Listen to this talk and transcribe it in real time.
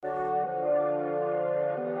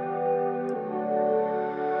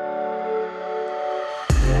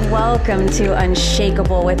Welcome to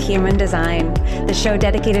Unshakable with Human Design, the show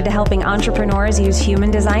dedicated to helping entrepreneurs use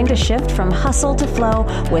human design to shift from hustle to flow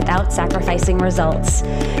without sacrificing results.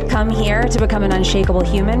 Come here to become an unshakable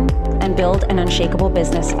human and build an unshakable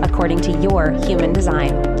business according to your human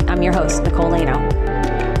design. I'm your host, Nicole Laino.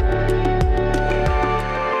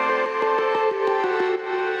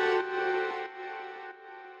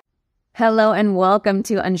 Hello and welcome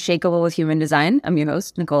to Unshakable with Human Design. I'm your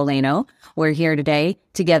host, Nicole Laino. We're here today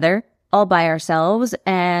together, all by ourselves,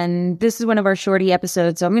 and this is one of our shorty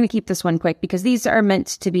episodes, so I'm going to keep this one quick because these are meant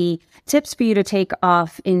to be tips for you to take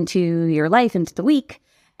off into your life, into the week,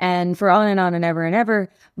 and for on and ever,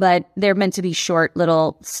 but they're meant to be short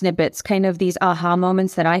little snippets, kind of these aha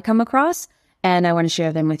moments that I come across, and I want to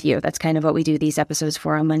share them with you. That's kind of what we do these episodes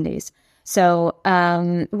for on Mondays. So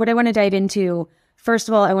what I want to dive into, first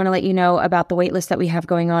of all, I want to let you know about the waitlist that we have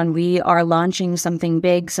going on. We are launching something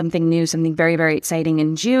big, something new, something very, very exciting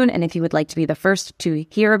in June. And if you would like to be the first to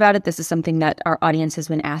hear about it, this is something that our audience has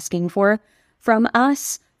been asking for from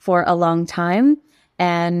us for a long time.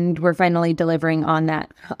 And we're finally delivering on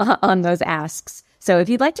that, on those asks. So if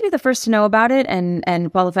you'd like to be the first to know about it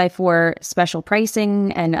and qualify for special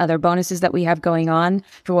pricing and other bonuses that we have going on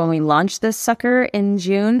for when we launch this sucker in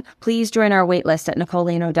June, please join our waitlist at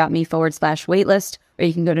nicolelaino.me/waitlist, or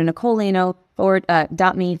you can go to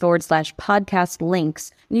nicolelaino.me/podcast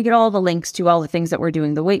links, and you get all the links to all the things that we're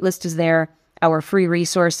doing. The waitlist is there, our free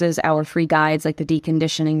resources, our free guides like the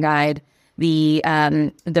deconditioning guide, the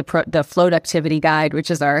Floductivity guide, which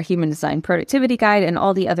is our human design productivity guide, and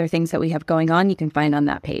all the other things that we have going on, you can find on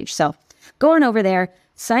that page. So go on over there,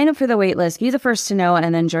 sign up for the waitlist, be the first to know,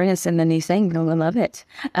 and then join us in the new thing. You'll love it.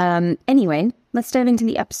 Anyway, let's dive into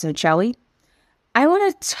the episode, shall we? I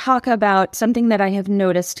want to talk about something that I have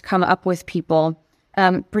noticed come up with people,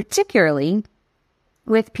 particularly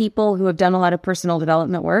with people who have done a lot of personal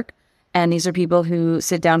development work. And these are people who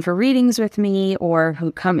sit down for readings with me or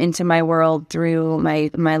who come into my world through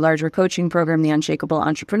my larger coaching program, The Unshakable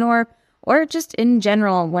Entrepreneur, or just in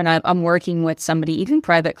general when I'm working with somebody, even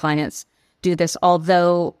private clients do this.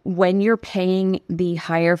 Although when you're paying the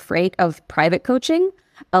higher freight of private coaching,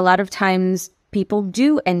 a lot of times people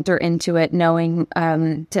do enter into it knowing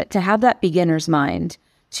to have that beginner's mind,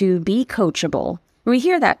 to be coachable. We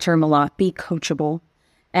hear that term a lot, be coachable.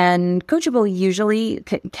 And coachable usually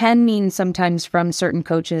can mean sometimes from certain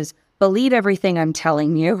coaches, believe everything I'm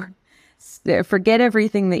telling you, forget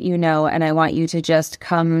everything that you know, and I want you to just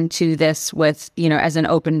come to this with, as an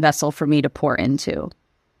open vessel for me to pour into.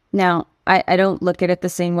 Now, I don't look at it the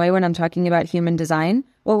same way when I'm talking about human design.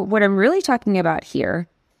 Well, what I'm really talking about here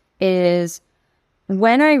is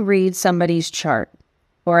when I read somebody's chart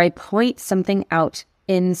or I point something out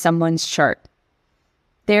in someone's chart,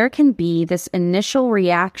 there can be this initial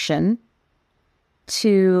reaction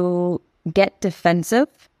to get defensive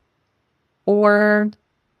or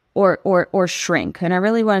shrink. And I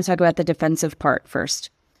really want to talk about the defensive part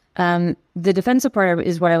first. The defensive part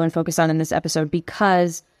is what I want to focus on in this episode,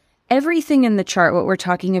 because everything in the chart, what we're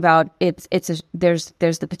talking about, there's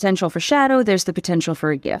the potential for shadow, there's the potential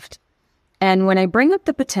for a gift. And when I bring up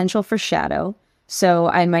the potential for shadow, so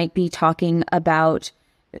I might be talking about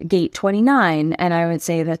Gate 29, and I would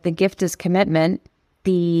say that the gift is commitment,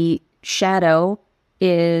 the shadow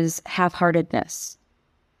is half-heartedness.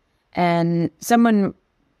 And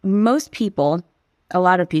most people, a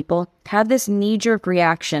lot of people, have this knee-jerk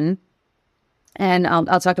reaction, and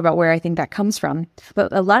I'll talk about where I think that comes from,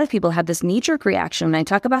 but a lot of people have this knee-jerk reaction when I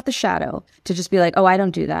talk about the shadow to just be like, oh, I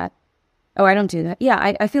don't do that. Oh, I don't do that.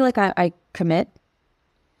 Yeah, I feel like I commit.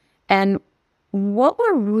 And what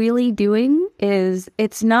we're really doing is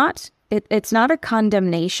it's not a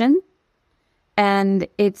condemnation, and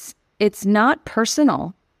it's not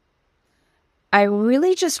personal. I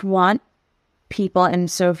really just want people, and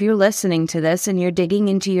so if you're listening to this and you're digging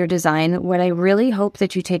into your design, what I really hope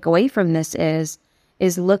that you take away from this is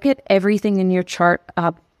look at everything in your chart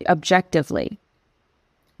objectively.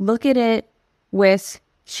 Look at it with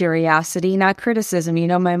curiosity, not criticism. You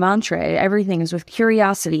know my mantra, everything is with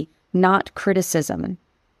curiosity, not criticism.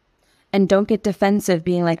 And don't get defensive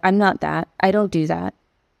being like, I'm not that. I don't do that.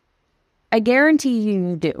 I guarantee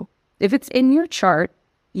you do. If it's in your chart,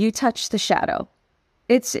 you touch the shadow.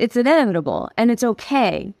 It's inevitable, and it's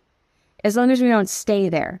okay as long as we don't stay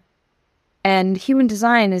there. And human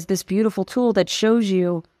design is this beautiful tool that shows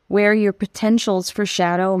you where your potentials for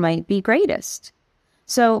shadow might be greatest.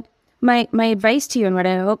 So my advice to you, and what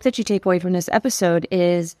I hope that you take away from this episode,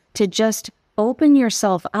 is to just open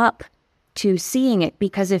yourself up to seeing it,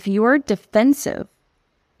 because if you're defensive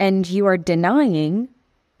and you are denying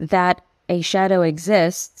that a shadow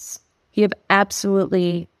exists, you have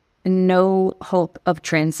absolutely no hope of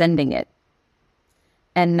transcending it.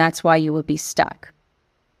 And that's why you will be stuck.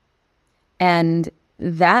 And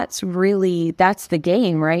that's the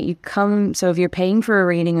game, right? So if you're paying for a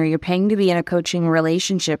reading or you're paying to be in a coaching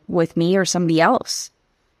relationship with me or somebody else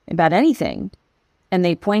about anything, and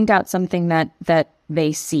they point out something that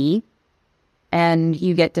they see and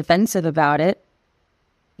you get defensive about it,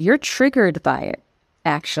 you're triggered by it,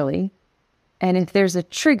 actually. And if there's a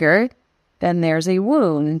trigger, then there's a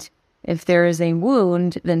wound. If there is a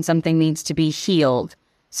wound, then something needs to be healed.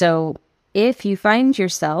 So if you find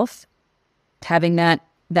yourself having that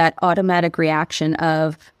automatic reaction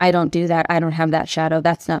of, I don't do that, I don't have that shadow,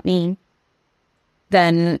 that's not me,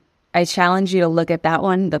 then I challenge you to look at that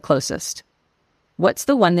one the closest. What's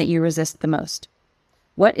the one that you resist the most?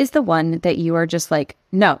 What is the one that you are just like,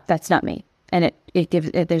 no, that's not me? And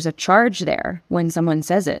there's a charge there when someone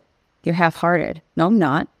says it. You're half-hearted. No, I'm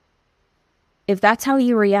not. If that's how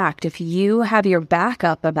you react, if you have your back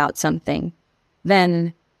up about something,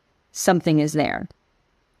 then something is there.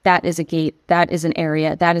 That is a gate. That is an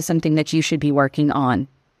area. That is something that you should be working on.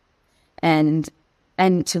 And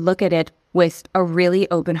to look at it with a really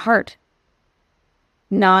open heart.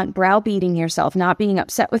 Not browbeating yourself, not being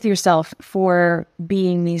upset with yourself for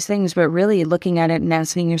being these things, but really looking at it and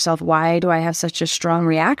asking yourself, why do I have such a strong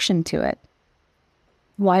reaction to it?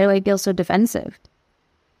 Why do I feel so defensive?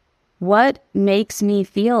 What makes me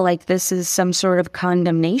feel like this is some sort of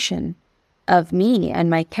condemnation of me and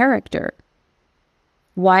my character?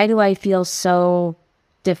 Why do I feel so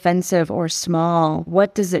defensive or small?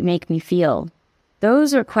 What does it make me feel?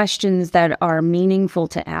 Those are questions that are meaningful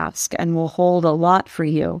to ask and will hold a lot for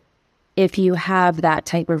you if you have that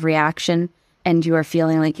type of reaction and you are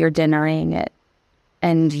feeling like you're denying it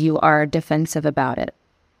and you are defensive about it.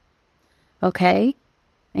 Okay?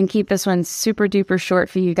 And keep this one super duper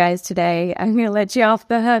short for you guys today. I'm going to let you off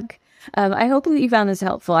the hook. I hope that you found this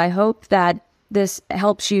helpful. I hope that this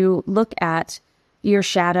helps you look at your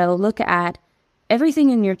shadow, look at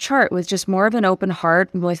everything in your chart with just more of an open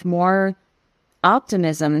heart, with more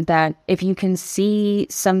optimism that if you can see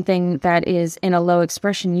something that is in a low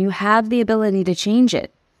expression, you have the ability to change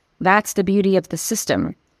it. That's the beauty of the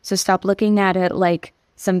system. So stop looking at it like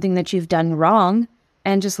something that you've done wrong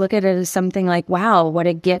and just look at it as something like, wow, what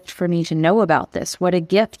a gift for me to know about this. What a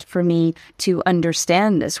gift for me to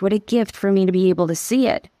understand this. What a gift for me to be able to see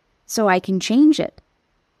it so I can change it.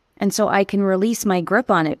 And so I can release my grip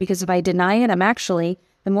on it, because if I deny it,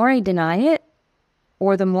 the more I deny it,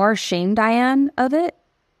 or the more ashamed I am of it,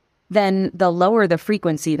 then the lower the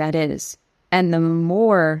frequency that is, and the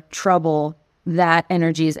more trouble that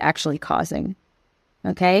energy is actually causing.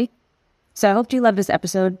 Okay? So I hope you loved this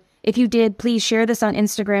episode. If you did, please share this on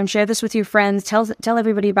Instagram, share this with your friends, tell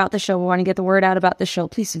everybody about the show. We want to get the word out about the show.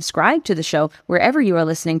 Please subscribe to the show wherever you are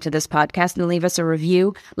listening to this podcast and leave us a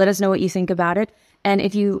review. Let us know what you think about it. And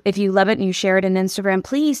if you love it and you share it on Instagram,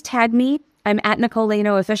 please tag me. I'm at Nicole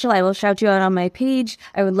Laino Official. I will shout you out on my page.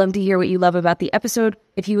 I would love to hear what you love about the episode.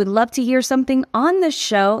 If you would love to hear something on the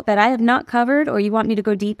show that I have not covered or you want me to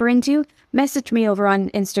go deeper into, message me over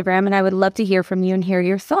on Instagram, and I would love to hear from you and hear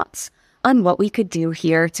your thoughts on what we could do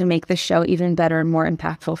here to make the show even better and more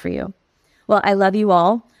impactful for you. Well, I love you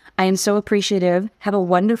all. I am so appreciative. Have a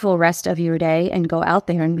wonderful rest of your day and go out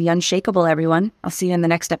there and be unshakable, everyone. I'll see you in the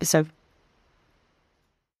next episode.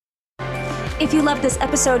 If you love this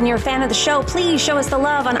episode and you're a fan of the show, please show us the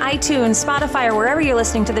love on iTunes, Spotify, or wherever you're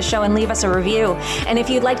listening to the show, and leave us a review. And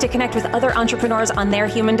if you'd like to connect with other entrepreneurs on their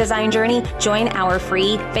human design journey, join our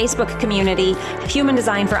free Facebook community, Human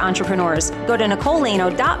Design for Entrepreneurs. Go to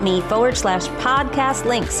NicoleLaino.me/podcast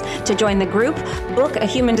links to join the group, book a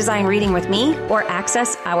human design reading with me, or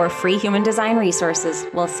access our free human design resources.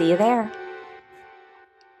 We'll see you there.